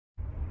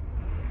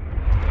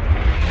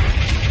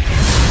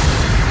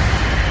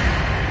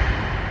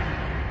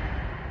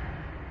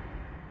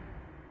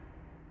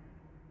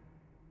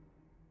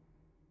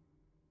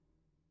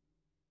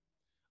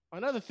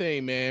Another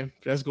thing, man,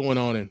 that's going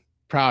on and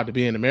proud to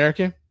be an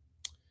American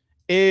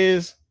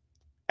is,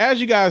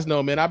 as you guys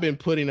know, man, I've been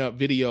putting up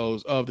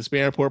videos of the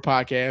Spann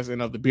podcast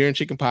and of the Beer and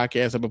Chicken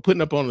podcast. I've been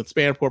putting up on the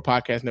Spann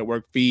podcast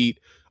network feed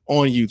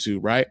on YouTube,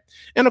 right?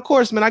 And of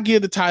course, man, I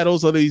give the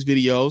titles of these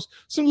videos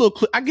some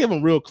I give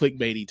them real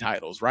clickbaity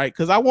titles, right?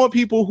 Because I want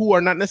people who are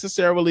not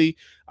necessarily,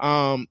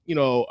 privy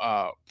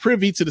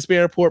to the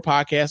Spann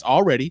podcast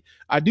already.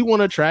 I do want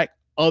to attract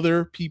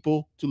other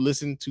people to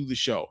listen to the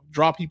show,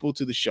 draw people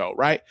to the show,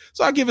 right?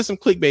 So I give it some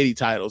clickbaity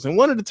titles. And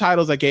one of the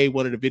titles I gave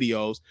one of the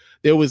videos,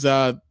 there was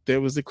a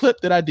clip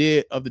that I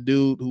did of the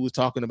dude who was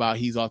talking about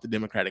he's off the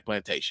Democratic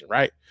plantation,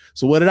 right?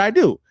 So what did I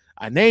do?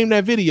 I named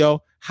that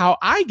video how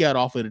I got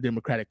off of the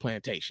Democratic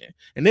plantation.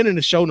 And then in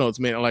the show notes,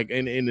 man, like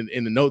in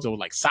the notes, I was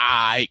like,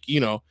 psych,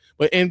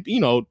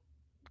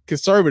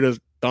 conservative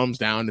thumbs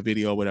down the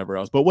video or whatever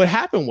else. But what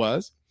happened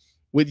was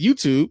with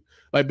YouTube,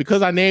 like,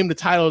 because I named the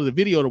title of the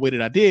video the way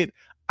that I did,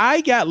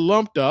 I got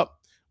lumped up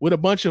with a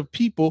bunch of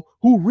people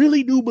who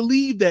really do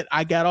believe that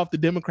I got off the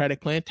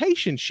Democratic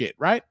plantation shit,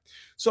 right?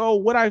 So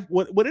what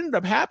ended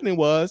up happening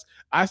was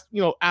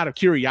out of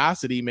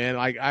curiosity, man,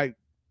 like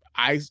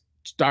I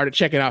started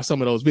checking out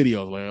some of those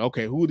videos, like,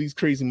 okay, who are these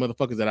crazy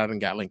motherfuckers that I done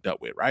got linked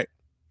up with, right?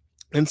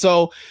 And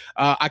so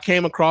I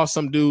came across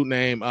some dude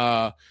named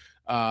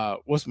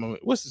what's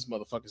this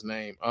motherfucker's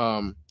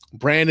name?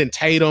 Brandon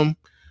Tatum.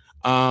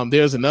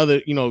 There's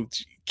another,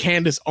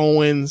 Candace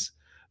Owens.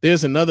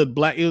 There's another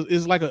black.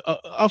 It's like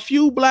a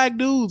few black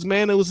dudes,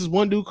 man. There was this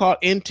one dude called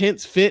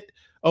Intense Fit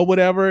or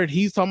whatever. And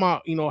he's talking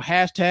about,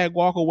 hashtag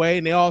walk away.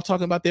 And they all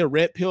talking about their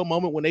red pill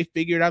moment when they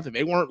figured out that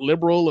they weren't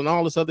liberal and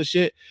all this other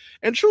shit.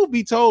 And truth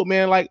be told,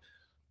 man, like,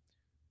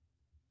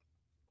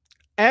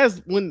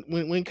 as when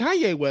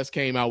Kanye West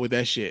came out with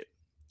that shit,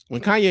 when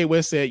Kanye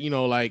West said,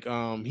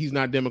 he's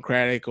not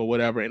Democratic or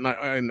whatever,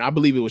 and I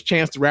believe it was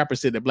Chance the Rapper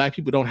said that black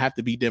people don't have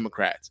to be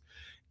Democrats.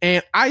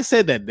 And I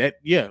said that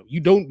you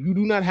do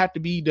not have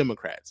to be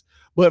Democrats.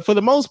 But for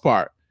the most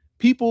part,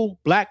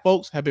 black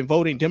folks have been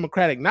voting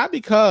Democratic, not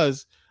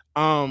because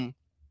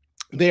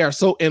they are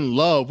so in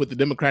love with the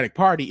Democratic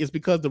Party. It's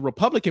because the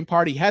Republican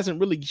Party hasn't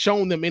really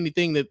shown them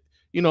anything that,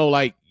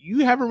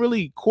 you haven't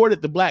really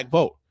courted the black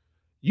vote.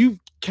 You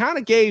kind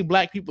of gave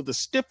black people the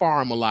stiff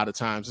arm a lot of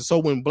times. And so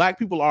when black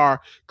people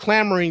are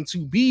clamoring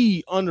to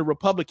be on the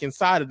Republican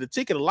side of the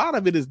ticket, a lot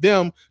of it is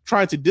them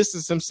trying to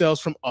distance themselves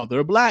from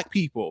other black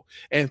people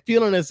and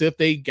feeling as if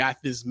they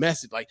got this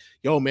message like,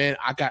 yo, man,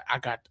 I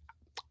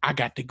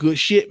got the good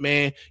shit,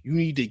 man. You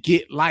need to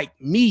get like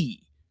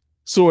me,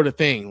 sort of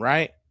thing,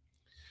 right?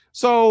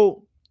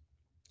 So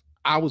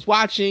I was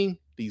watching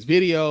these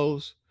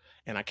videos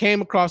and I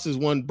came across this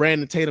one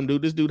Brandon Tatum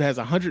dude. This dude has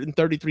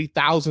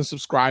 133,000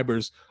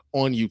 subscribers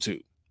on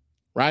YouTube,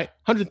 right?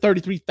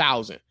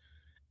 133,000.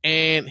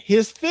 And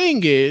his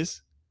thing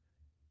is,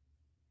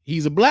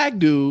 he's a black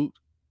dude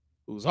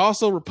who's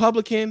also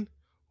Republican,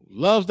 who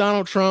loves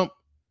Donald Trump,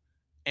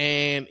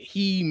 and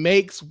he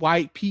makes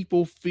white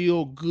people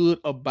feel good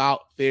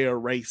about their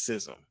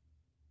racism.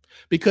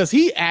 Because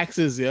he acts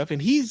as if,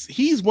 and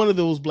he's one of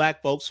those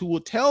black folks who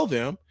will tell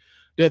them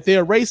that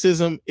their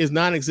racism is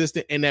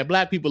non-existent and that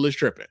black people is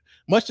tripping.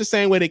 Much the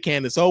same way that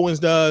Candace Owens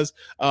does,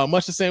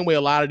 much the same way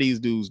a lot of these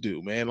dudes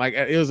do, man. Like,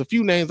 it was a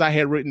few names I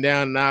had written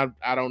down, and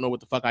I don't know what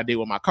the fuck I did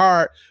with my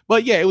card,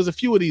 but yeah, it was a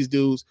few of these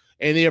dudes,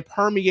 and they're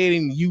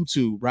permeating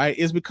YouTube, right?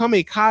 It's become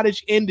a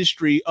cottage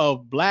industry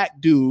of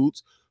black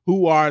dudes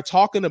who are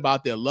talking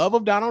about their love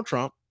of Donald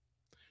Trump,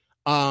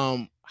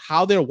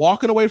 how they're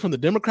walking away from the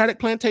Democratic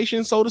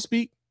plantation, so to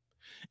speak.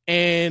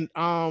 And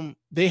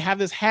they have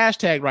this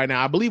hashtag right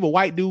now. I believe a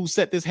white dude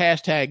set this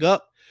hashtag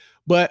up,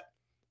 but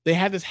they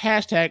have this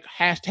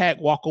hashtag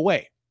walk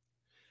away.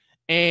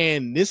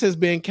 And this has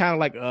been kind of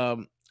like,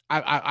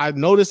 I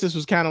noticed this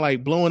was kind of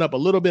like blowing up a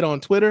little bit on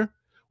Twitter,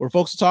 where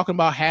folks are talking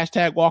about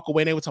hashtag walk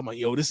away. And they were talking about,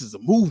 yo, this is a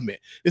movement.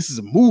 This is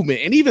a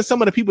movement. And even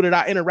some of the people that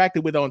I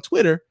interacted with on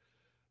Twitter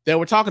that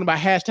were talking about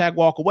hashtag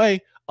walk away,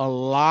 a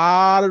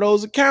lot of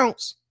those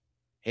accounts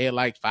had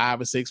like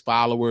 5 or 6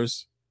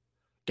 followers.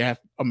 Got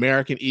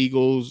American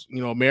Eagles,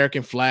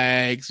 American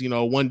flags.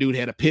 One dude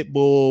had a pit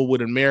bull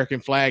with an American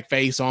flag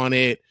face on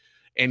it,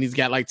 and he's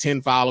got like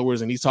 10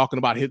 followers, and he's talking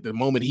about the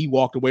moment he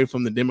walked away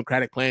from the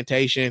Democratic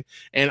plantation.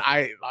 And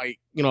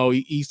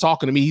he's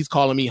talking to me, he's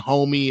calling me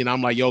homie, and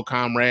I'm like, yo,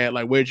 comrade,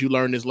 like, where'd you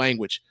learn this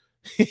language?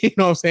 You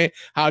know what I'm saying?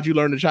 How'd you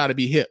learn to try to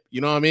be hip?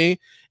 You know what I mean?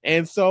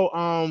 And so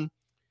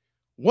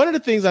one of the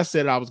things I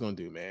said I was gonna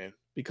do, man,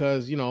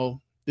 because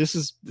this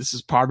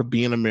is part of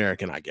being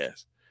American, I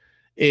guess,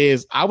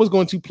 is I was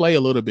going to play a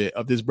little bit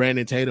of this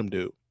Brandon Tatum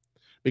dude,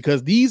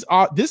 because this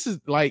is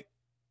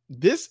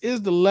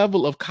the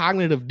level of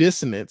cognitive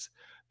dissonance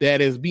that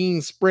is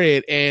being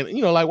spread. And,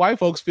 like, white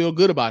folks feel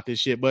good about this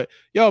shit, but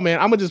yo, man,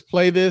 I'm gonna just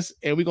play this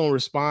and we're gonna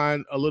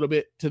respond a little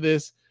bit to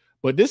this.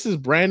 But this is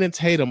Brandon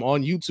Tatum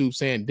on YouTube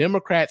saying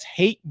Democrats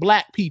hate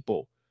black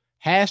people,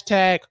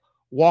 hashtag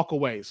walk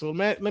away. So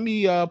let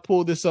me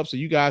pull this up so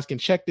you guys can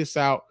check this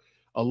out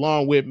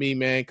along with me,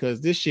 man, because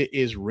this shit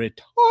is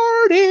retarded.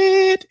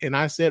 retarded. And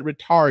I said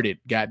retarded.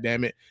 God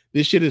damn it.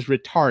 This shit is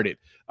retarded.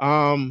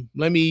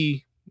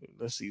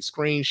 Let's see,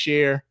 screen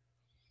share.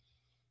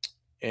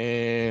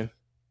 And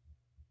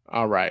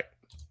all right.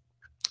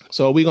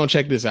 So we're going to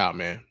check this out,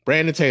 man.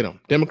 Brandon Tatum,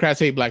 Democrats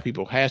hate black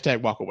people.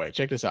 Hashtag walk away.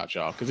 Check this out,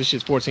 y'all, because this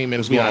shit's 14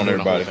 minutes. We on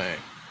everybody.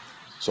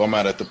 So I'm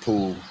out at the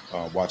pool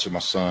watching my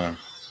son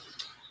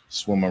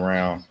swim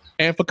around.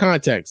 And for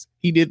context,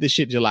 he did this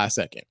shit July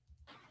 2nd.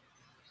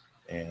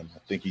 And I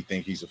think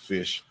he's a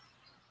fish,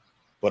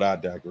 but I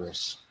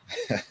digress.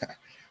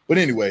 But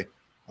anyway,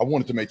 I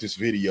wanted to make this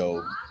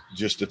video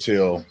just to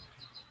tell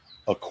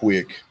a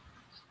quick,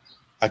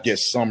 I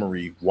guess,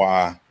 summary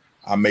why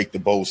I make the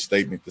bold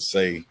statement to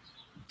say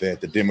that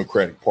the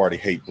Democratic Party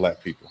hate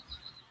black people.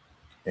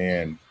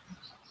 And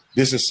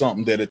this is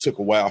something that it took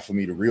a while for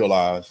me to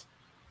realize,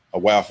 a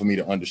while for me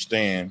to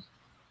understand.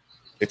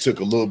 It took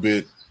a little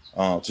bit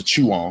to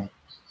chew on,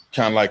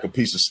 kind of like a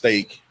piece of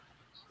steak.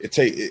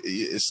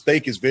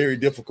 Steak is very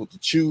difficult to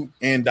chew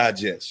and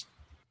digest.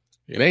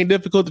 It ain't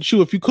difficult to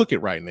chew if you cook it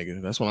right, nigga.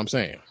 That's what I'm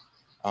saying.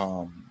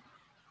 But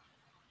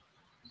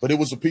it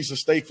was a piece of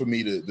steak for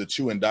me to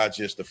chew and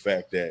digest the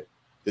fact that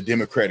the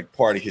Democratic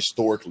Party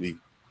historically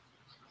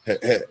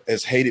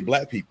has hated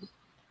black people.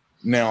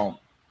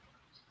 Now,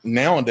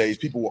 nowadays,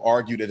 people will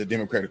argue that the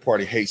Democratic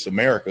Party hates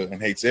America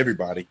and hates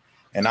everybody,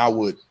 and I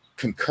would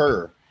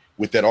concur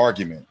with that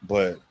argument.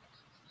 But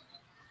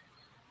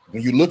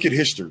when you look at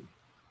history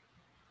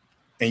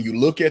and you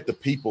look at the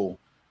people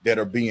that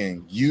are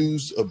being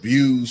used,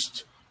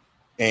 abused,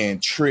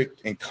 and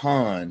tricked and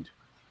conned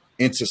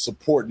into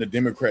supporting the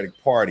Democratic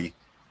Party,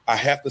 I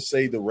have to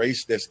say the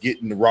race that's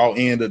getting the raw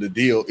end of the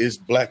deal is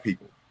black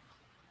people.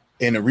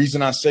 And the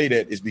reason I say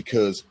that is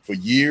because for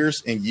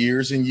years and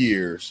years and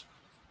years,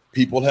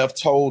 people have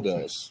told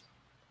us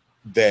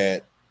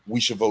that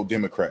we should vote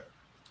Democrat,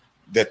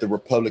 that the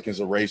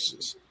Republicans are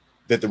racist,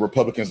 that the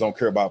Republicans don't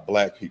care about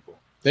black people.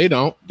 They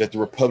don't. That the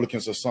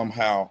Republicans are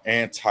somehow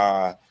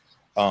anti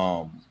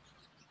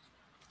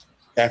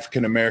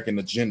African-American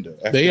agenda,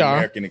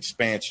 African-American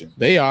expansion.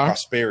 They are.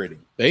 Prosperity.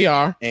 They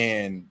are.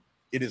 And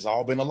it has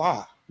all been a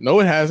lie.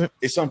 No, it hasn't.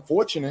 It's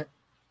unfortunate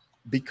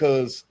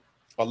because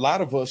a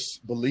lot of us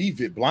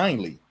believe it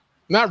blindly.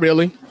 Not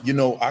really. You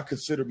know, I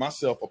consider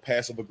myself a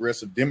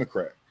passive-aggressive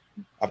Democrat.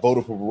 I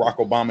voted for Barack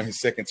Obama his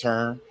second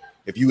term.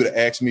 If you would have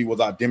asked me, was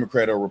I a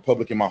Democrat or a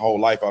Republican my whole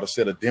life, I would have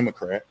said a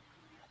Democrat.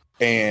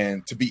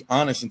 And to be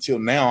honest, until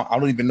now, I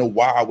don't even know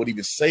why I would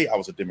even say I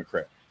was a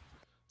Democrat.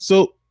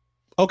 So,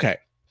 okay.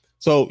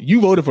 So you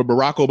voted for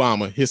Barack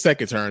Obama his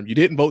second term. You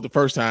didn't vote the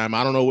first time.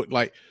 I don't know what,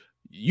 like,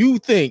 you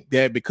think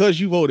that because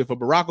you voted for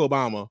Barack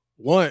Obama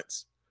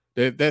once,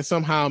 that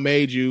somehow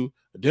made you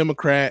a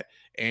Democrat,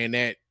 and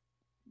that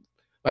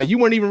like you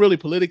weren't even really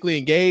politically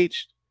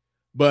engaged,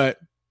 but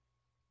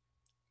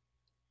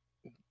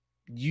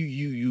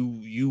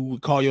you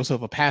would call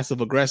yourself a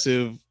passive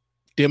aggressive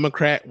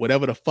Democrat,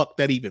 whatever the fuck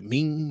that even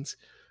means.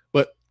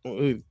 But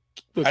I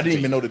didn't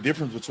even know the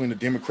difference between the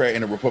Democrat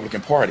and the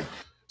Republican Party.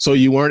 So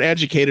you weren't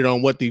educated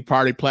on what the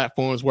party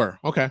platforms were.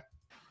 Okay.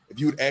 If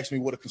you would ask me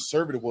what a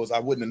conservative was, I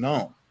wouldn't have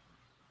known.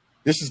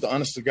 This is the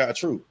honest to God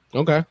truth.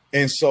 Okay.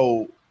 And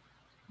so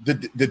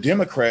the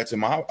Democrats, in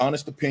my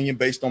honest opinion,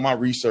 based on my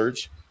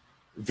research,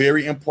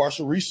 very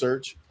impartial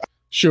research.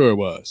 Sure it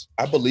was.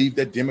 I believe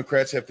that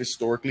Democrats have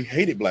historically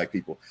hated black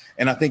people.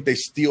 And I think they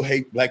still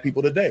hate black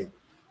people today.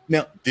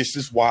 Now, this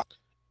is why.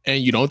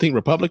 And you don't think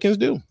Republicans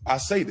do? I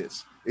say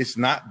this. It's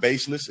not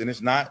baseless, and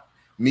it's not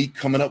me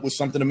coming up with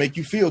something to make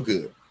you feel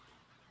good.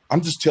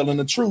 I'm just telling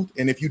the truth.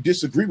 And if you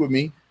disagree with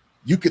me,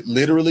 you could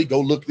literally go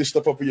look this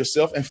stuff up for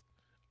yourself. And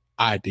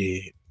I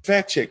did.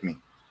 Fact check me.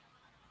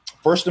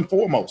 First and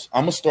foremost,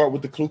 I'm going to start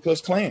with the Ku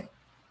Klux Klan.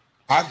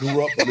 I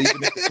grew up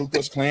believing that the Ku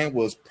Klux Klan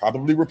was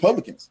probably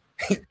Republicans.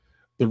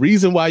 The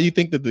reason why you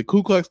think that the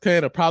Ku Klux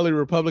Klan are probably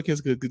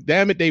Republicans, because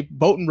damn it, they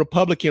voting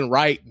Republican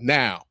right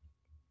now.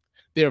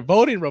 They're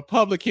voting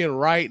Republican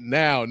right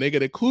now, nigga.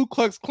 The Ku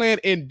Klux Klan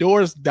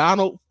endorsed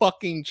Donald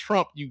fucking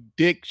Trump, you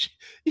dick.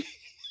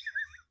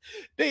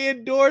 They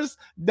endorsed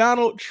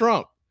Donald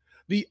Trump.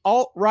 The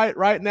alt-right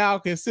right now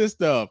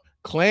consists of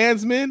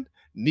Klansmen,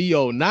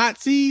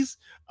 neo-Nazis,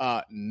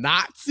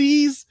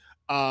 Nazis,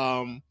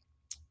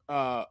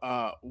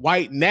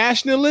 white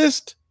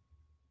nationalists.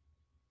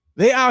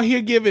 They out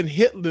here giving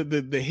Hitler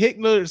the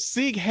Hitler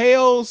Sieg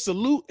Heil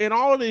salute and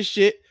all of this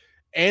shit.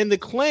 And the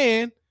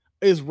Klan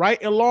is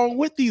right along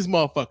with these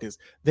motherfuckers.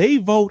 They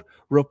vote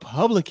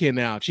Republican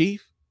now,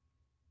 Chief.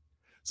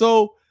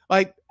 So,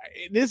 like,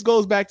 this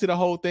goes back to the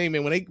whole thing,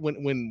 man.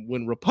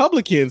 When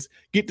Republicans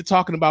get to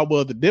talking about,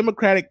 well, the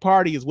Democratic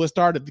Party is what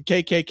started the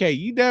KKK.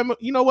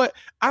 You know what?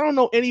 I don't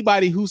know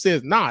anybody who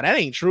says, nah, that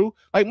ain't true.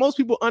 Like, most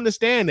people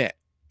understand that.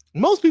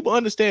 Most people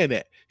understand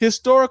that.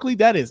 Historically,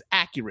 that is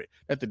accurate.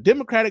 That the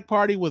Democratic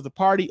Party was the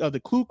party of the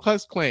Ku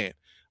Klux Klan.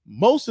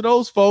 Most of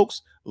those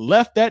folks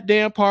left that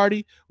damn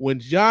party when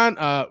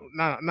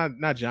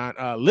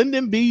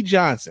Lyndon B.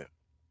 Johnson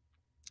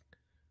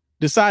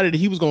decided that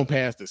he was going to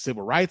pass the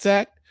Civil Rights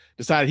Act,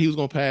 decided he was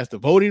going to pass the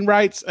Voting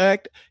Rights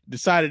Act,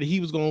 decided he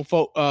was going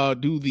to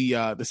do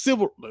the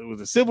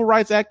Civil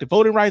Rights Act, the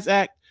Voting Rights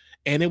Act,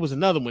 and it was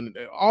another one.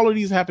 All of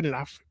these happening.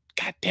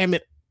 God damn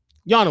it,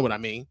 y'all know what I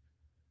mean.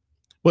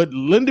 But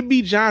Lyndon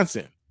B.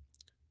 Johnson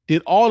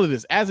did all of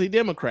this as a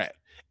Democrat,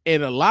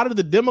 and a lot of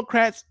the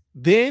Democrats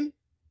then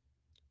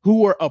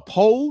who were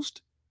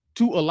opposed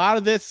to a lot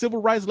of that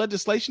civil rights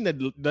legislation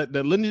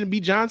that Lyndon B.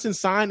 Johnson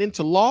signed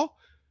into law,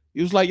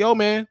 he was like, yo,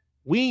 man,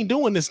 we ain't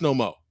doing this no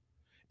more.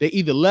 They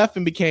either left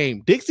and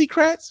became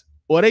Dixiecrats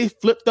or they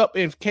flipped up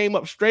and came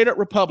up straight up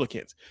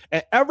Republicans.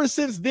 And ever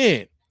since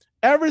then,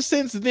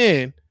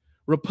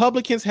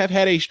 Republicans have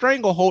had a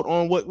stranglehold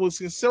on what was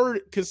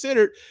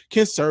considered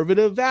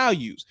conservative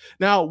values.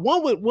 Now,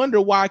 one would wonder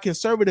why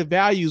conservative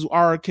values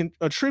are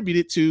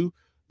attributed to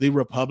the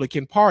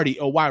Republican Party,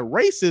 or why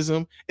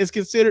racism is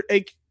considered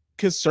a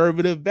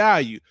conservative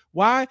value.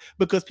 Why?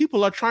 Because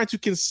people are trying to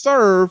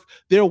conserve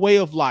their way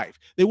of life.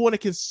 They want to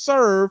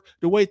conserve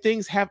the way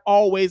things have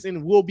always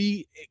and will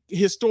be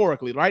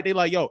historically, right? They're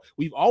like, yo,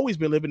 we've always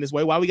been living this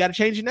way. Why we got to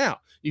change it now?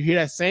 You hear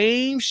that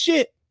same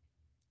shit,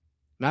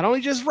 not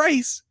only just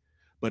race,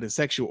 but in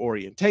sexual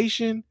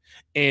orientation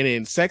and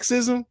in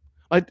sexism,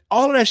 like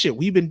all of that shit.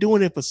 We've been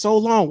doing it for so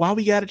long. Why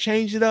we got to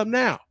change it up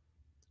now,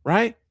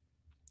 right?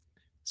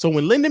 So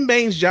when Lyndon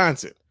Baines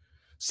Johnson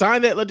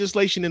signed that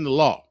legislation into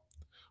law,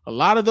 a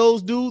lot of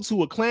those dudes who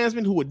were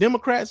Klansmen, who were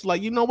Democrats,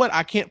 like, you know what?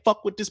 I can't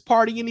fuck with this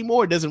party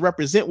anymore. It doesn't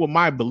represent what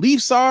my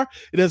beliefs are.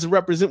 It doesn't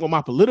represent what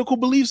my political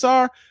beliefs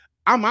are.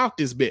 I'm out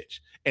this bitch.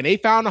 And they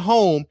found a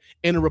home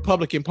in the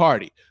Republican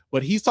Party.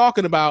 But he's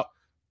talking about,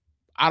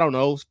 I don't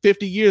know,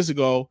 50 years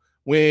ago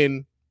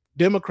when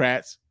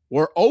Democrats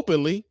were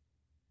openly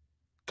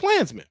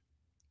Klansmen.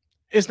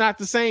 It's not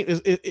the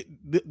same.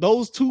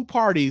 Those two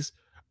parties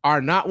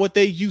are not what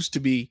they used to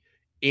be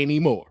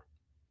anymore.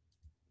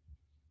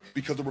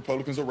 Because the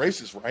Republicans are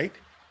racist, right?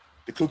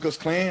 The Ku Klux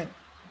Klan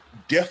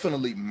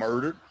definitely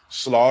murdered,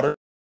 slaughtered.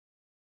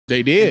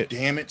 They did.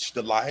 Damaged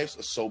the lives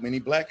of so many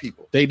black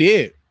people. They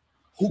did.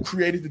 Who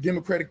created the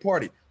Democratic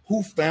Party?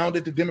 Who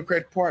founded the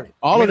Democratic Party?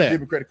 All of that. The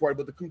Democratic Party,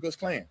 but the Ku Klux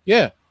Klan.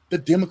 Yeah. The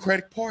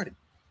Democratic Party.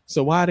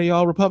 So why are they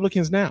all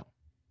Republicans now?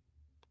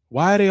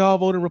 Why are they all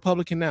voting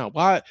Republican now?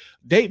 Why?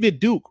 David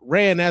Duke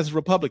ran as a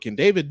Republican.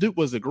 David Duke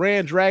was the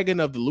Grand Dragon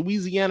of the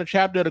Louisiana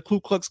chapter of the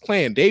Ku Klux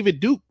Klan. David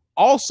Duke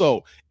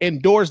also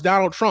endorsed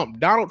Donald Trump.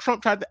 Donald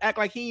Trump tried to act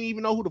like he didn't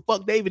even know who the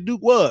fuck David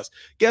Duke was.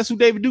 Guess who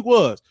David Duke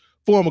was?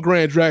 Former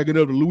Grand Dragon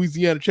of the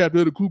Louisiana chapter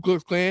of the Ku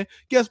Klux Klan.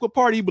 Guess what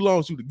party he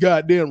belongs to? The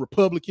goddamn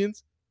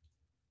Republicans.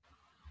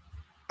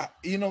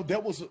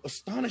 That was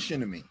astonishing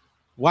to me.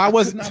 Why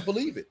was it? I could not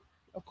believe it.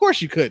 Of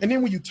course you could. And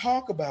then when you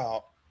talk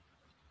about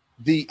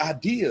the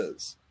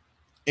ideas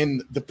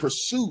and the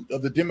pursuit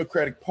of the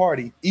Democratic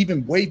Party,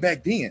 even way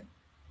back then,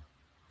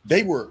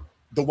 they were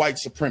the white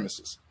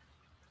supremacists.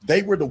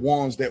 They were the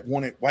ones that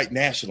wanted white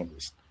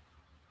nationalists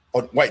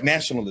or white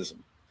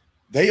nationalism.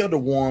 They are the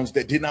ones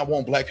that did not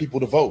want black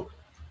people to vote.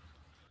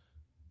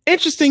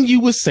 Interesting you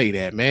would say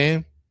that,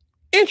 man.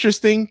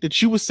 Interesting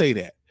that you would say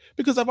that,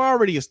 because I've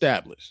already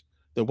established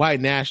the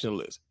white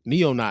nationalists,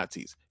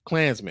 neo-Nazis,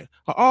 Klansmen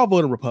are all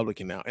voting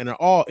Republican now and are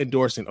all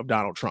endorsing of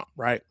Donald Trump,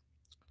 right?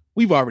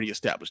 We've already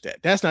established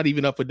that. That's not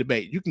even up for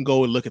debate. You can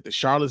go and look at the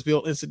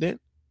Charlottesville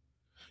incident.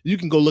 You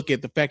can go look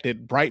at the fact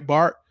that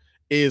Breitbart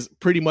is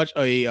pretty much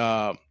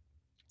a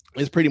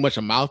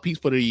mouthpiece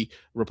for the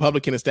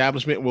Republican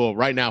establishment. Well,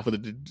 right now for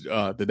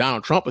the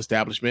Donald Trump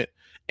establishment,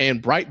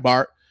 and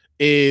Breitbart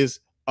is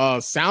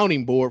a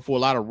sounding board for a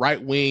lot of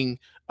right-wing,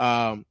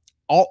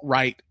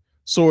 alt-right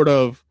sort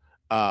of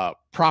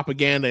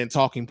propaganda and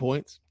talking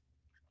points.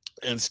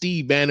 And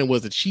Steve Bannon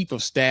was the chief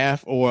of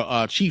staff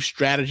or chief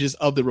strategist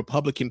of the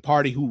Republican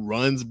Party who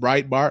runs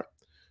Breitbart,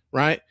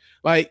 right?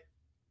 Like,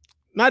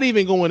 not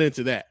even going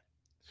into that.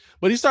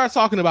 But he started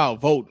talking about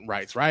voting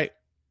rights, right?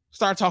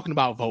 Start talking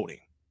about voting.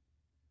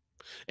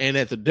 And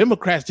that the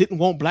Democrats didn't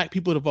want black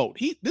people to vote.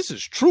 This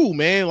is true,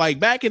 man. Like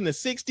back in the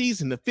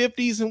 60s and the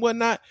 50s and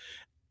whatnot,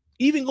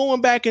 even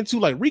going back into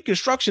like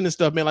Reconstruction and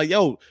stuff, man, like,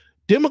 yo,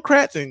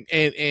 Democrats and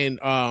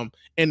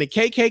the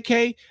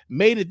KKK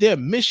made it their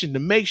mission to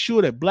make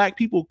sure that black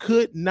people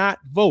could not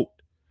vote.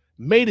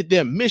 Made it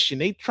their mission.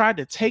 They tried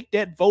to take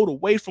that vote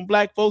away from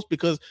black folks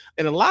because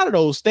in a lot of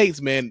those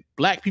states, man,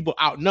 black people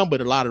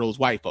outnumbered a lot of those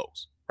white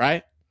folks,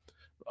 right?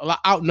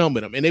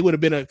 Outnumbered them, and they would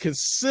have been a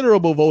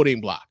considerable voting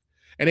bloc,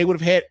 and they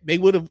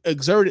would have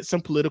exerted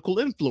some political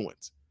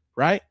influence,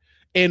 right?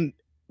 And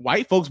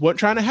white folks weren't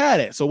trying to have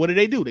that. So what did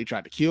they do? They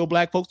tried to kill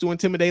black folks to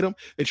intimidate them.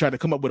 They tried to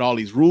come up with all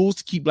these rules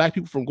to keep black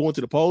people from going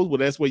to the polls. Well,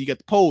 that's where you get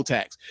the poll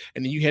tax.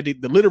 And then you had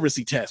the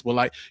literacy test. Well,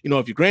 like,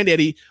 if your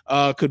granddaddy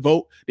could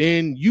vote,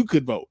 then you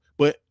could vote.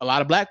 But a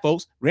lot of black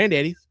folks,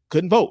 granddaddies,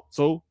 couldn't vote.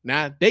 So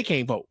now they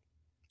can't vote,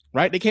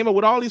 right? They came up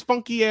with all these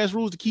funky ass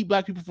rules to keep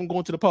black people from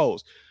going to the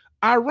polls.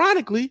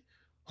 Ironically,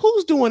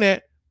 who's doing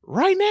that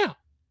right now?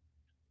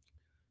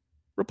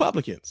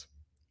 Republicans.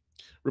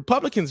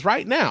 Republicans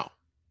right now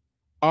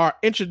are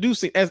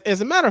introducing,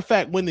 as a matter of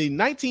fact, when the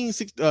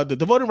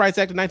Voting Rights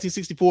Act of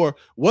 1964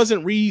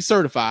 wasn't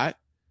recertified,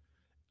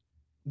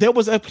 there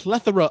was a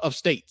plethora of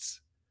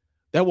states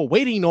that were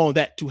waiting on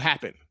that to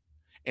happen.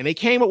 And they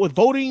came up with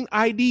voting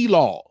ID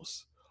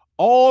laws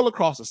all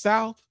across the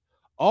South,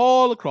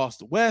 all across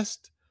the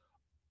West,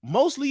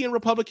 mostly in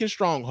Republican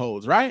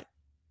strongholds, right?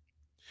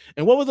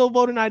 And what were those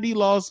voting ID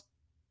laws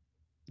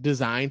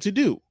designed to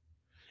do?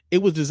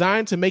 It was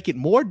designed to make it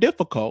more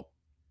difficult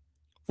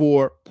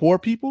for poor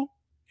people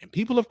and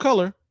people of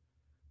color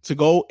to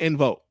go and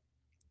vote,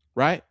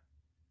 right?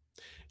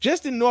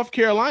 Just in North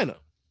Carolina,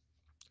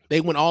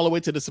 they went all the way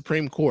to the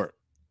Supreme Court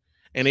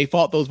and they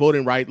fought those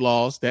voting right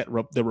laws that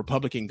the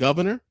Republican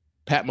governor,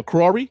 Pat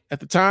McCrory, at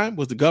the time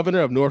was the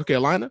governor of North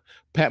Carolina.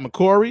 Pat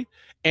McCrory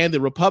and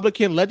the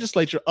Republican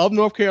legislature of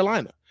North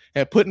Carolina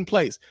had put in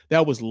place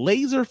that was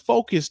laser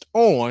focused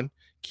on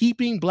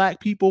keeping Black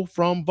people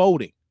from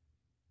voting,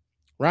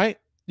 right?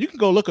 You can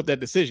go look up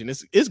that decision.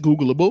 It's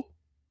Googleable,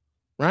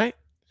 right?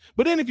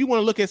 But then if you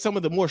want to look at some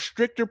of the more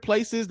stricter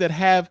places that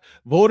have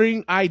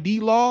voting ID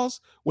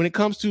laws, when it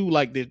comes to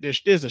like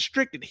there's a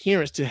strict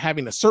adherence to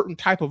having a certain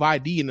type of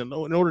ID in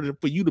order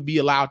for you to be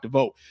allowed to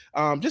vote.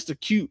 Just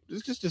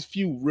a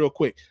few real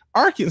quick.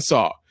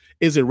 Arkansas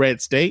is a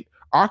red state.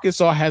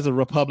 Arkansas has a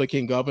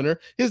Republican governor.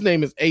 His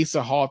name is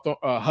Asa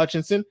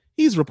Hutchinson.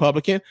 He's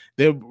Republican.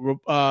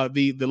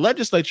 The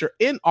legislature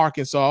in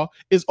Arkansas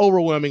is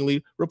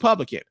overwhelmingly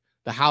Republican.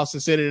 The House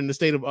and Senate in the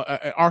state of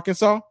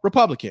Arkansas,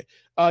 Republican.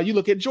 You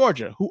look at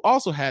Georgia, who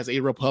also has a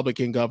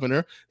Republican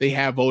governor. They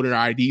have voter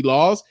ID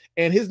laws,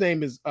 and his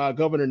name is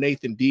Governor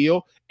Nathan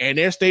Deal. And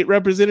their state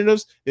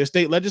representatives, their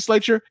state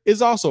legislature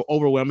is also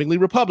overwhelmingly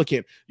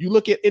Republican. You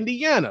look at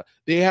Indiana,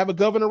 they have a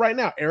governor right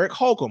now, Eric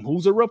Holcomb,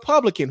 who's a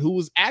Republican, who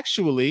was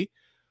actually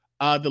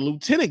the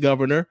lieutenant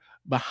governor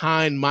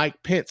behind Mike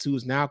Pence, who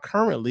is now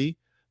currently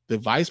the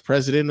vice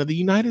president of the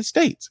United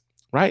States,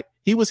 right?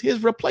 He was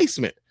his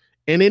replacement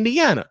in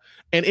Indiana.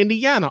 And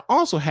Indiana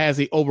also has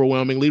a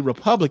overwhelmingly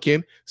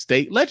Republican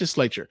state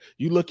legislature.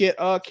 You look at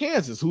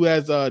Kansas, who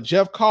has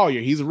Jeff Collier.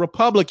 He's a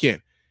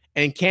Republican.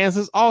 And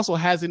Kansas also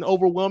has an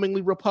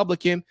overwhelmingly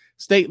Republican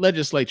state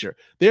legislature.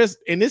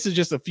 And this is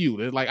just a few.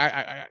 There's like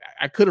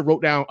I could have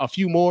wrote down a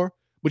few more,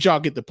 but y'all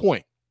get the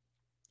point.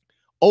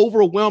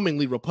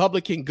 Overwhelmingly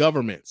Republican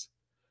governments,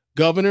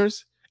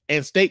 governors,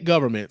 and state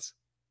governments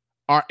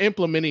are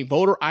implementing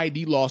voter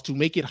ID laws to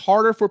make it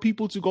harder for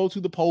people to go to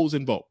the polls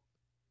and vote.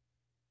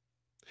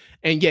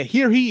 And yet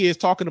here he is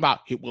talking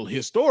about, well,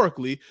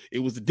 historically, it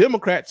was the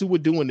Democrats who were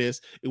doing this.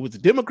 It was the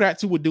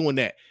Democrats who were doing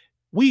that.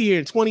 We here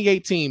in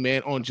 2018,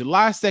 man, on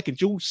July 2nd,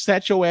 you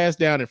sat your ass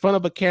down in front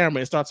of a camera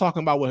and start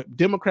talking about what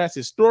Democrats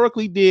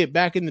historically did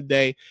back in the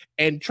day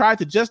and tried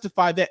to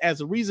justify that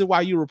as a reason why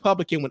you're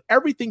Republican when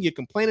everything you're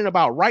complaining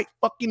about right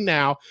fucking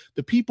now,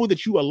 the people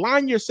that you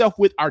align yourself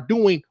with are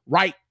doing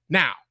right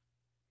now.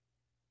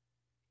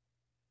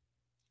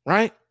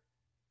 Right?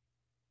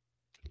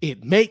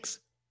 It makes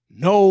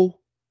no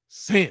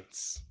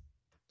sense.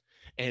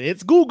 And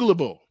it's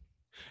Googleable.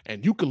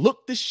 And you can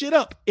look this shit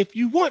up if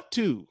you want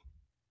to.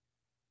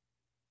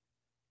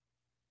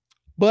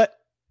 But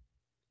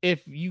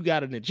if you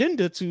got an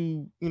agenda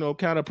to,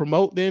 kind of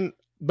promote, then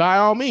by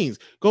all means,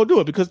 go do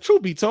it. Because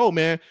truth be told,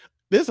 man,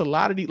 there's a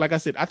lot of these, like I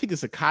said, I think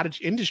it's a cottage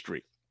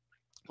industry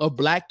of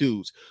Black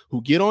dudes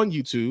who get on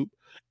YouTube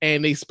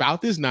and they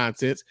spout this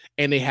nonsense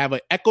and they have an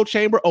echo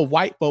chamber of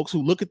white folks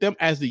who look at them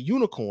as the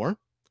unicorn.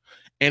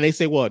 And they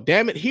say, well,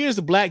 damn it, here's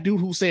a Black dude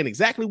who's saying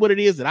exactly what it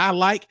is that I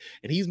like.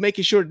 And he's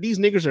making sure that these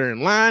niggers are in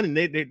line.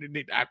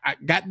 And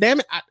God damn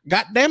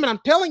it, I'm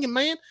telling you,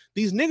 man,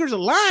 these niggers are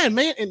lying,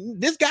 man.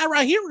 And this guy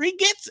right here, he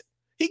gets it.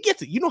 He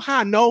gets it. You know how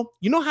I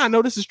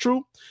know this is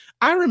true?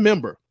 I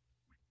remember,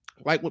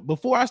 like,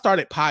 before I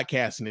started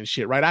podcasting and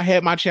shit, right? I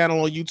had my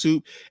channel on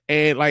YouTube.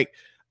 And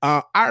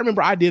I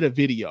remember I did a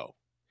video.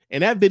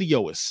 And that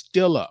video is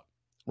still up,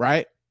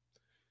 right?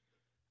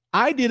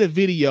 I did a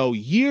video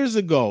years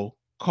ago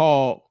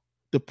called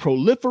The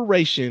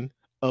Proliferation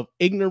of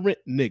Ignorant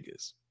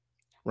Niggas,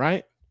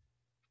 right?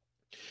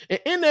 And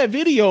in that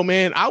video,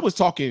 man, I was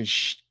talking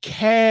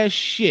cash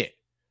shit,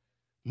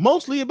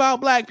 mostly about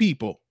Black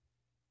people,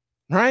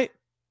 right?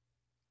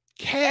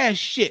 Cash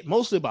shit,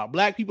 mostly about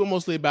Black people,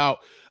 mostly about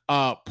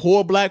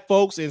poor Black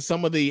folks and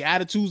some of the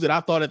attitudes that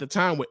I thought at the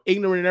time were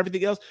ignorant and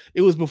everything else.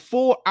 It was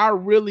before I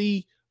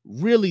really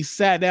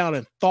sat down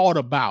and thought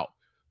about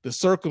the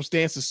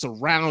circumstances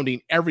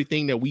surrounding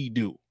everything that we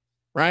do,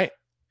 right?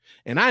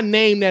 And I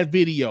named that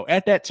video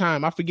at that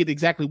time. I forget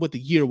exactly what the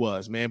year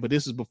was, man, but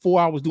this is before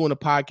I was doing a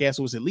podcast.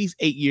 It was at least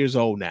 8 years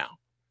old now.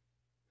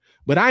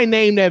 But I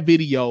named that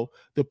video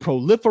The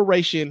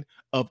Proliferation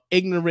of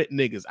Ignorant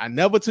Niggas. I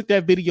never took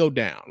that video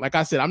down. Like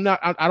I said,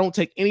 I don't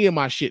take any of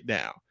my shit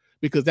down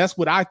because that's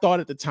what I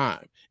thought at the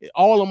time.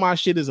 All of my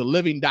shit is a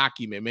living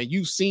document, man.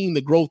 You've seen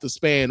the growth of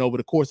Spann over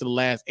the course of the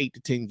last 8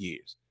 to 10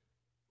 years,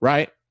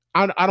 right?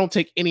 I don't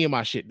take any of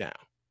my shit down.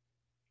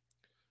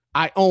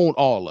 I own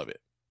all of it.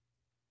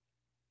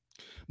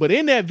 But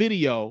in that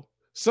video,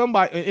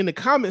 somebody in the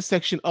comment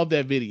section of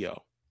that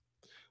video,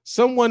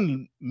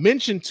 someone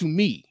mentioned to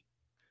me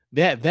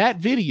that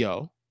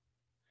video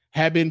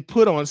had been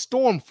put on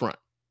Stormfront.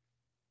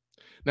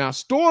 Now,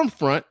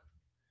 Stormfront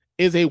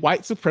is a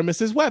white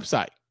supremacist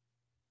website.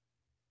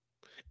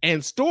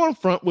 And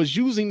Stormfront was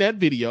using that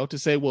video to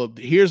say, well,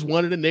 here's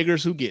one of the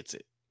niggers who gets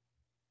it.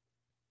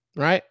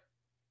 Right?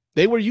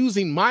 They were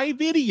using my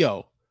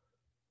video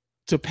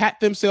to pat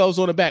themselves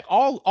on the back,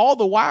 all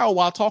the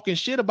while talking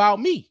shit about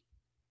me.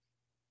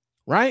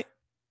 Right?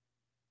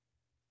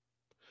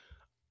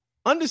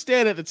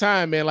 Understand at the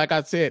time, man, like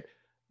I said,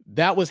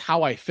 that was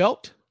how I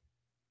felt.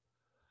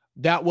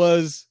 That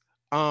was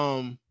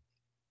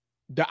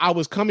that I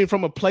was coming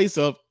from a place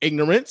of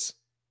ignorance.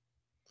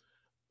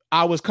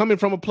 I was coming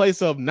from a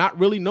place of not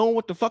really knowing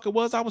what the fuck it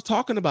was I was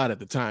talking about at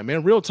the time,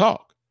 man. Real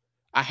talk.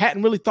 I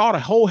hadn't really thought a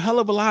whole hell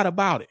of a lot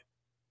about it.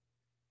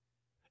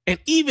 And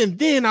even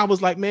then I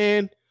was like,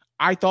 man,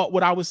 I thought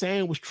what I was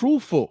saying was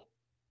truthful.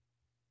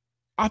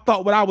 I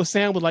thought what I was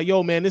saying was like,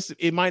 yo, man,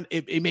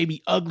 it may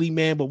be ugly,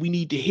 man, but we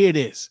need to hear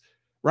this,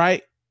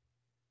 right?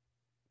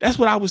 That's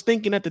what I was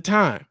thinking at the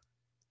time.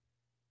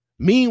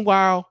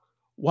 Meanwhile,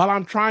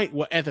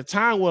 at the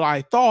time, what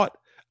I thought,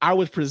 I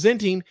was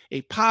presenting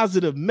a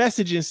positive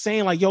message and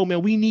saying like, yo,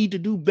 man, we need to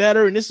do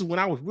better. And this is when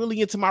I was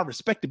really into my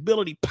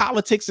respectability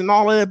politics and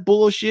all of that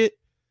bullshit.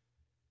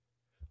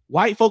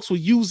 White folks were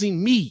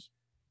using me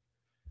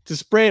to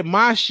spread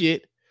my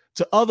shit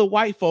to other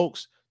white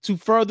folks to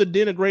further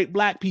denigrate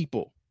black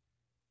people.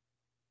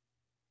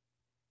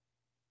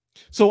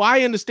 So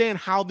I understand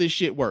how this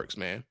shit works,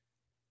 man.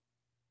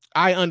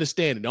 I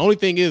understand it. The only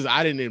thing is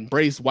I didn't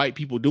embrace white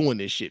people doing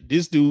this shit.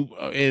 This dude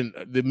and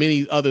the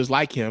many others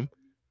like him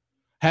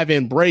have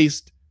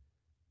embraced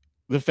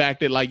the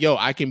fact that like, yo,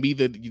 I can be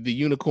the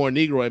unicorn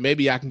Negro and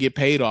maybe I can get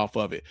paid off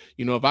of it.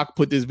 You know, if I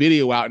put this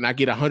video out and I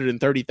get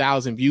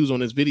 130,000 views on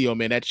this video,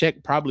 man, that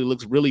check probably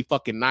looks really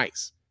fucking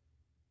nice.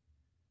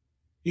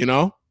 You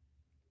know,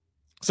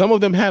 some of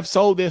them have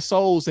sold their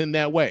souls in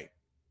that way.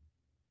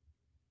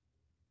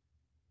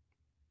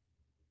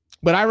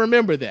 But I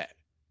remember that.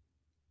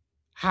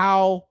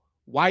 How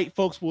white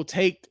folks will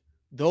take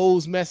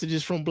those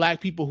messages from black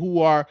people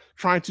who are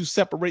trying to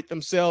separate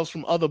themselves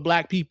from other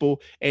black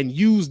people and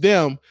use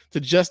them to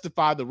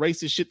justify the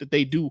racist shit that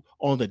they do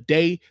on the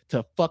day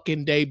to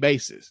fucking day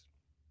basis.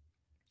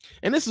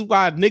 And this is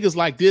why niggas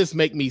like this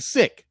make me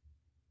sick.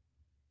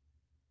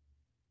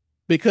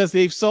 Because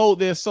they've sold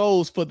their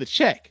souls for the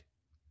check.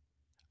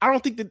 I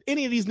don't think that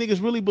any of these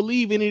niggas really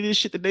believe any of this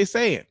shit that they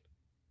saying.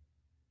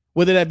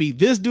 Whether that be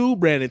this dude,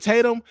 Brandon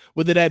Tatum,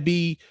 whether that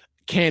be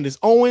Candace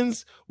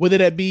Owens, whether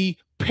that be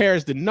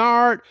Paris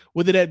Denard,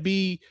 whether that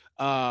be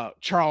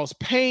Charles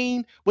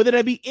Payne, whether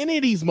that be any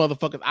of these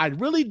motherfuckers, I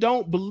really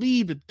don't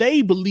believe that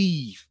they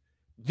believe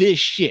this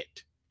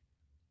shit.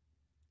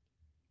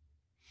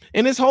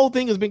 And this whole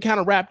thing has been kind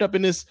of wrapped up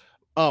in this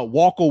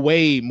walk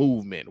away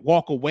movement.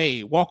 Walk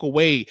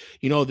away.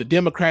 You know, the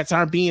Democrats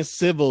aren't being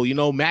civil. You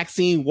know,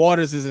 Maxine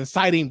Waters is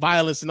inciting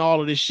violence and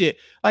all of this shit.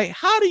 Like,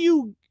 how do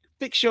you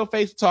fix your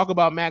face to talk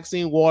about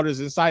Maxine Waters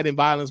inciting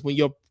violence when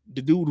you're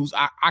the dude who's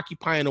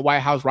occupying the White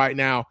House right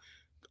now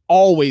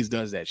always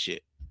does that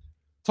shit?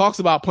 Talks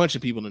about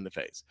punching people in the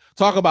face.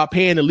 Talk about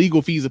paying the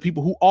legal fees of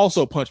people who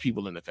also punch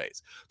people in the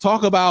face.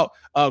 Talk about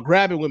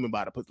grabbing women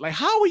by the pussy. Like,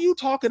 how are you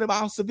talking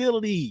about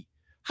civility?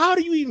 How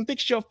do you even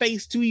fix your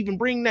face to even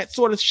bring that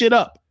sort of shit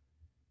up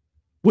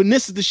when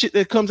this is the shit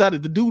that comes out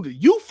of the dude that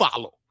you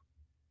follow?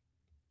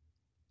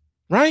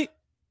 Right?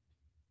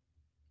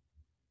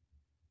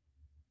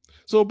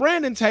 So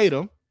Brandon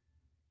Tatum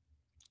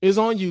is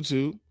on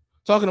YouTube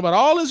talking about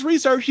all this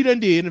research he done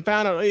did and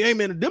found out, hey,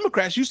 man, the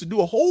Democrats used to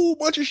do a whole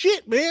bunch of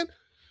shit, man.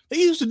 They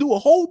used to do a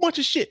whole bunch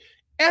of shit.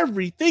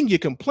 Everything you're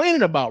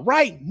complaining about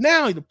right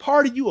now, the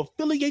party you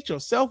affiliate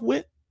yourself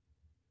with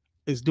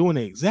is doing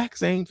the exact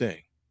same thing.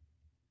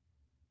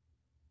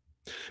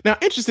 Now,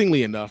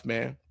 interestingly enough,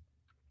 man,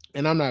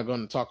 and I'm not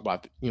going to talk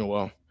about,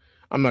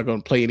 I'm not going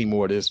to play any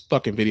more of this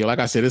fucking video. Like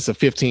I said, it's a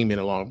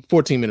 14-minute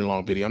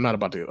long video. I'm not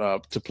about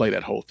to play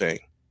that whole thing.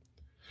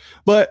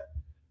 But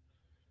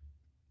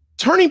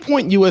Turning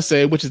Point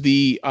USA, which is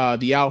the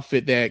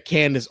outfit that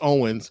Candace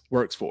Owens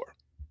works for,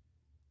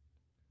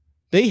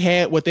 they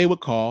had what they would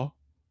call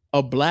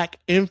a Black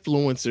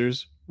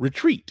Influencers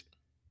Retreat.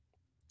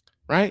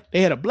 Right?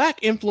 They had a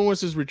Black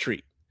Influencers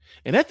Retreat.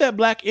 And at that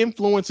Black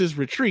Influencers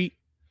Retreat,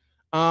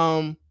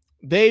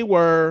 they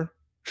were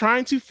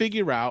trying to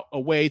figure out a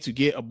way to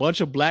get a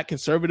bunch of Black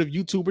conservative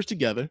YouTubers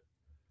together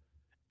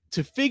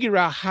to figure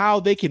out how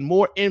they can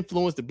more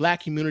influence the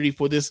Black community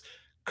for this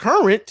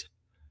current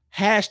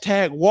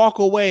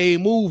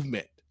 #walkaway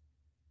movement.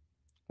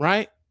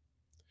 Right?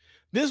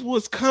 This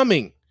was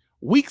coming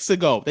weeks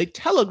ago. They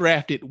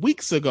telegraphed it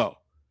weeks ago.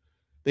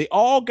 They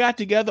all got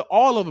together.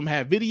 All of them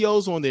have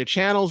videos on their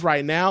channels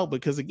right now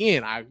because,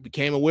 again, I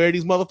became aware of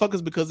these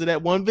motherfuckers because of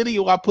that one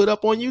video I put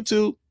up on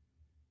YouTube.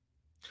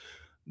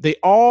 They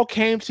all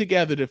came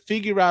together to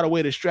figure out a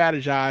way to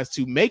strategize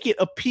to make it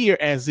appear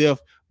as if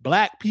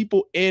Black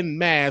people en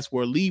masse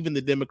were leaving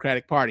the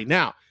Democratic Party.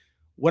 Now,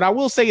 what I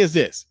will say is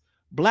this.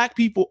 Black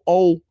people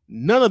owe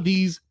none of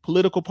these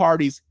political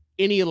parties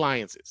any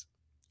alliances.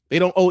 They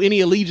don't owe any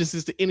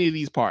allegiances to any of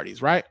these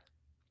parties, right?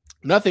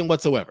 Nothing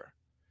whatsoever.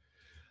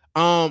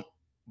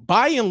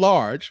 by and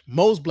large,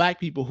 most black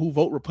people who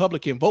vote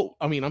Republican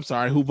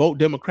who vote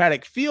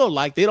Democratic feel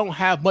like they don't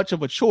have much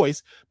of a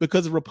choice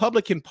because the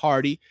Republican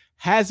Party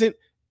hasn't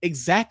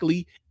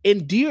exactly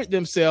endeared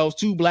themselves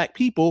to black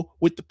people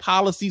with the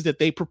policies that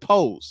they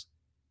propose.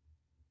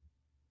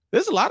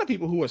 There's a lot of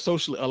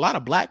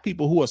black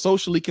people who are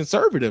socially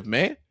conservative,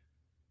 man.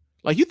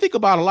 Like, you think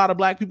about a lot of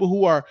black people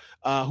who are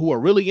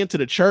really into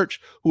the church,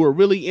 who are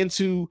really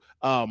into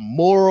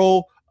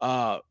moral,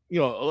 a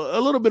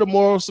little bit of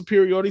moral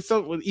superiority.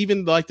 So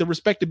even like the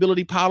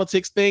respectability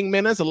politics thing,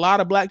 man, there's a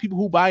lot of black people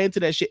who buy into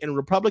that shit, and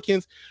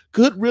Republicans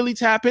could really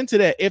tap into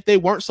that if they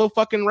weren't so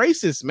fucking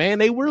racist, man.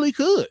 They really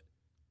could.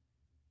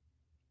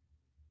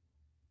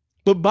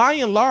 But by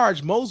and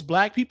large, most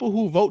black people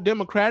who vote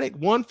Democratic,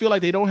 one, feel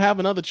like they don't have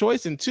another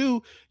choice, and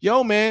two,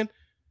 yo, man,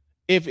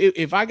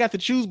 if I got to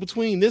choose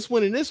between this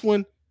one and this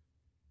one,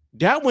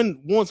 that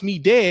one wants me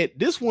dead.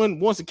 This one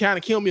wants to kind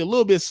of kill me a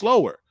little bit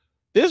slower.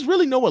 There's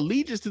really no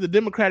allegiance to the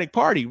Democratic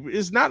Party.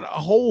 It's not a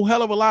whole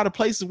hell of a lot of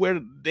places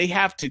where they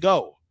have to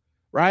go,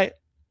 right?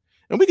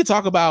 And we could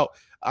talk about,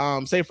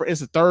 say, for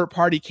instance,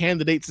 third-party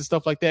candidates and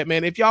stuff like that,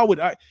 man. If y'all would,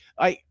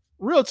 like,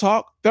 real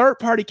talk,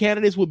 third-party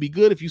candidates would be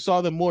good if you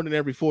saw them more than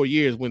every 4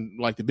 years when,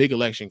 like, the big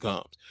election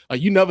comes.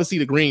 Like, you never see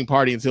the Green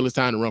Party until it's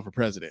time to run for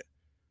president.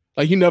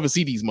 Like, you never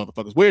see these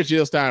motherfuckers. Where's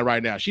Jill Stein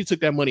right now? She took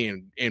that money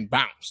and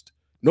bounced.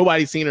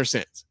 Nobody's seen her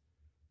since.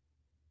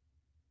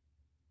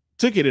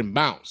 Took it and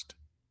bounced.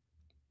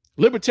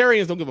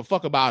 Libertarians don't give a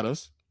fuck about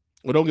us,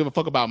 or don't give a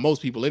fuck about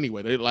most people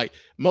anyway. They're like,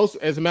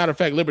 as a matter of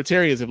fact,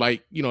 libertarians have,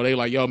 like, they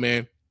like, yo,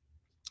 man,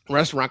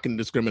 restaurant can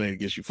discriminate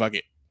against you. Fuck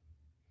it.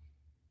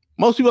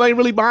 Most people ain't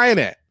really buying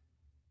that.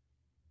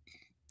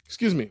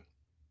 Excuse me.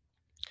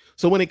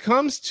 So when it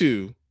comes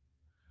to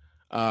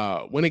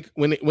when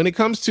it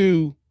comes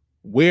to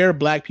where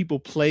black people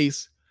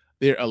place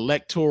their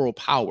electoral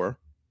power,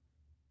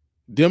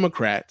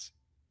 Democrats,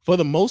 for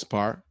the most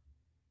part,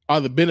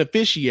 are the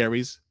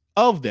beneficiaries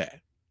of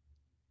that.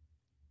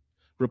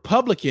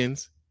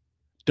 Republicans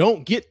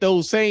don't get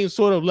those same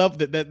sort of level,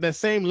 that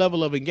same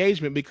level of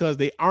engagement, because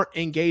they aren't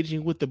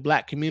engaging with the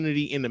black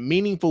community in a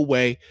meaningful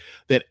way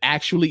that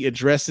actually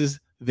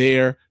addresses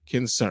their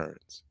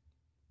concerns.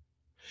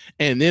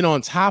 And then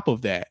on top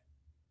of that,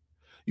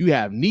 you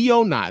have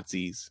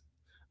neo-Nazis,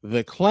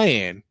 the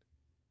Klan,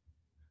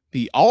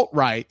 the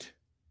alt-right,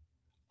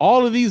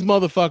 all of these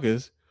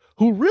motherfuckers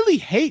who really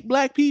hate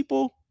black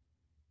people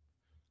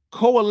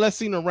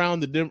coalescing around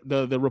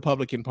the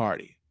Republican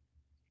Party.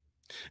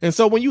 And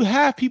so when you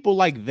have people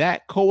like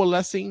that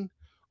coalescing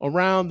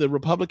around the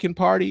Republican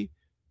Party,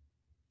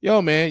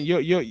 yo, man,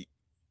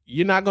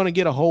 you're not going to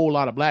get a whole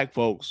lot of black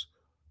folks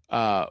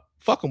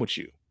fucking with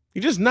you.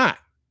 You're just not.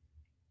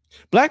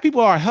 Black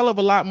people are a hell of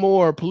a lot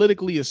more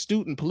politically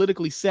astute and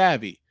politically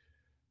savvy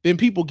than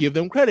people give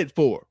them credit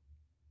for.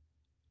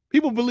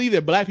 People believe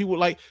that black people,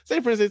 like, say,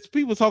 for instance,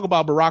 people talk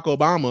about Barack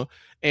Obama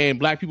and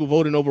black people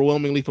voting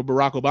overwhelmingly for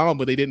Barack Obama,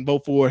 but they didn't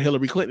vote for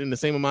Hillary Clinton in the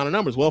same amount of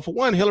numbers. Well, for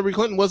one, Hillary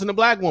Clinton wasn't a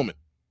black woman,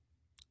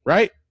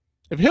 right?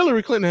 If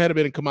Hillary Clinton had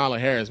been Kamala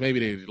Harris, maybe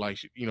they, like,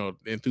 the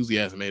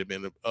enthusiasm may have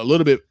been a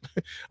little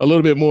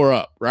bit more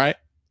up, right?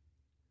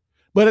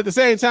 But at the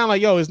same time,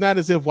 like, yo, it's not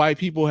as if white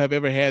people have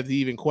ever had to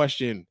even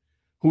question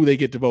who they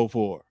get to vote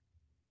for,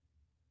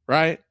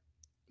 right?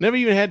 Never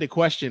even had to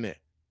question it.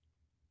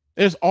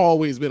 There's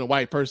always been a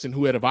white person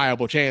who had a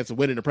viable chance of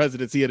winning the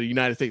presidency of the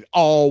United States.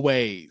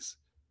 Always.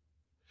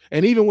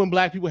 And even when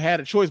black people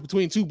had a choice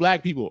between two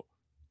black people,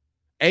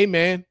 hey,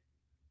 man,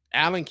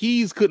 Alan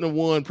Keyes couldn't have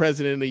won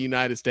president of the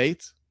United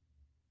States.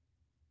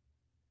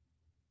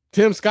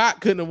 Tim Scott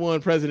couldn't have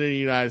won president of the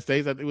United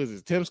States. It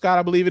was Tim Scott,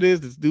 I believe it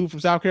is. This dude from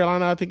South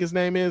Carolina, I think his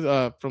name is,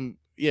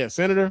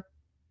 senator.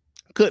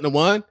 Couldn't have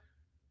won.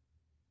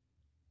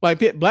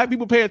 Like, black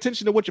people pay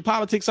attention to what your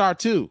politics are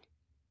too.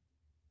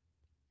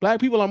 Black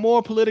people are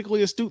more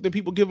politically astute than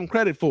people give them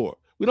credit for.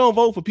 We don't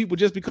vote for people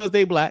just because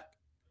they black.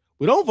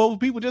 We don't vote for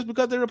people just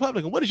because they're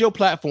Republican. What is your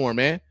platform,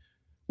 man?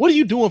 What are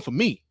you doing for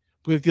me?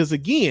 Because,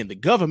 again, the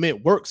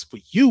government works for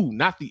you,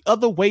 not the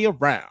other way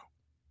around.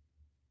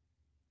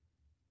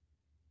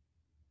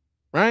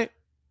 Right?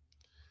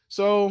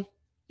 So,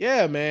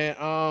 yeah,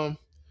 man.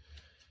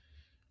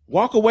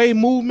 Walk away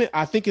movement.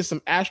 I think it's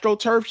some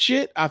AstroTurf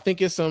shit. I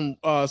think it's some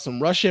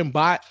Russian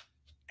bot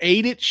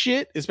aided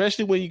shit,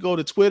 especially when you go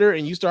to Twitter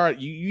and you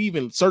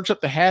even search up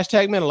the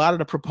hashtag, man. A lot of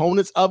the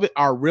proponents of it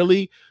are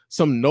really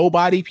some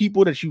nobody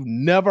people that you've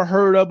never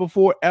heard of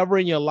before ever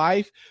in your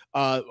life.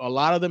 A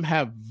lot of them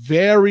have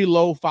very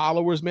low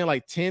followers, man,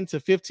 like 10 to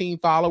 15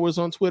 followers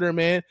on Twitter,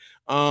 man.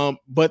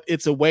 But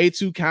it's a way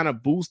to kind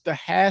of boost the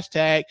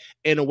hashtag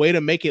in a way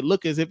to make it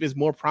look as if it's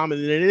more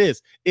prominent than it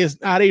is.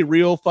 It's not a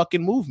real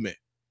fucking movement.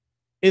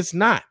 It's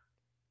not.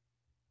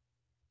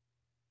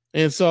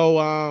 And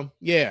so,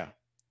 yeah.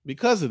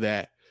 Because of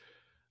that,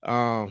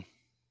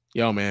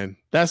 yo, man,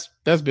 that's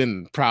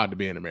been proud to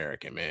be an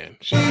American, man.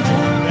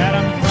 That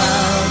I'm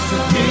proud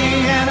to be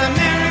an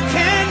American.